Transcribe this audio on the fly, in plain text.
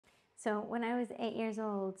So when I was 8 years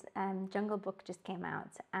old, Jungle Book just came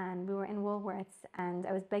out, and we were in Woolworths, and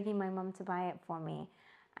I was begging my mum to buy it for me,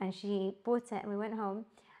 and she bought it, and we went home,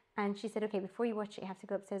 and she said, "Okay, before you watch it, you have to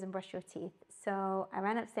go upstairs and brush your teeth." So I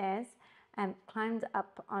ran upstairs and climbed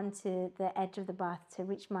up onto the edge of the bath to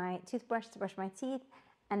reach my toothbrush to brush my teeth,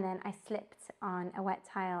 and then I slipped on a wet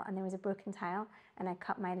tile, and there was a broken tile, and I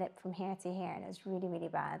cut my lip from here to here, and it was really, really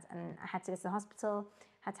bad, and I had to go to the hospital,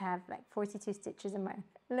 had to have like 42 stitches in my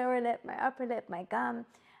lower lip, my upper lip, my gum.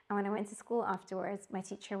 And when I went to school afterwards, my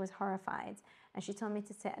teacher was horrified, and she told me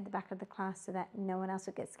to sit at the back of the class so that no one else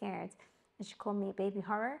would get scared, and she called me baby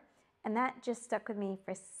horror. And that just stuck with me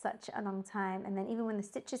for such a long time. And then even when the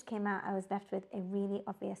stitches came out, I was left with a really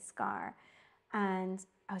obvious scar. And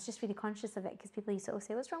I was just really conscious of it, because people used to always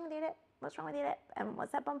say, "What's wrong with your lip? What's wrong with your lip? And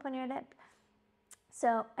what's that bump on your lip?"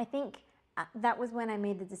 So I think that was when I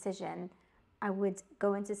made the decision. I would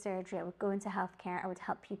go into surgery, I would go into healthcare, I would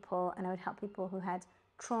help people, and I would help people who had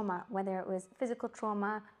trauma, whether it was physical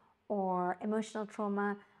trauma or emotional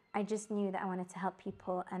trauma. I just knew that I wanted to help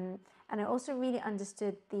people, and I also really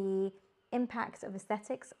understood the impact of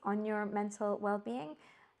aesthetics on your mental well-being.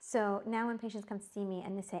 So now when patients come to see me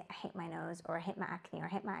and they say, "I hate my nose," or "I hate my acne," or "I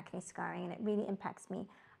hate my acne scarring," and it really impacts me,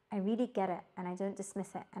 I really get it, and I don't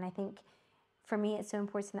dismiss it. And I think for me, it's so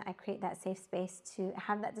important that I create that safe space to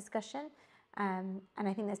have that discussion. And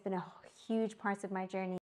I think that's been a huge part of my journey.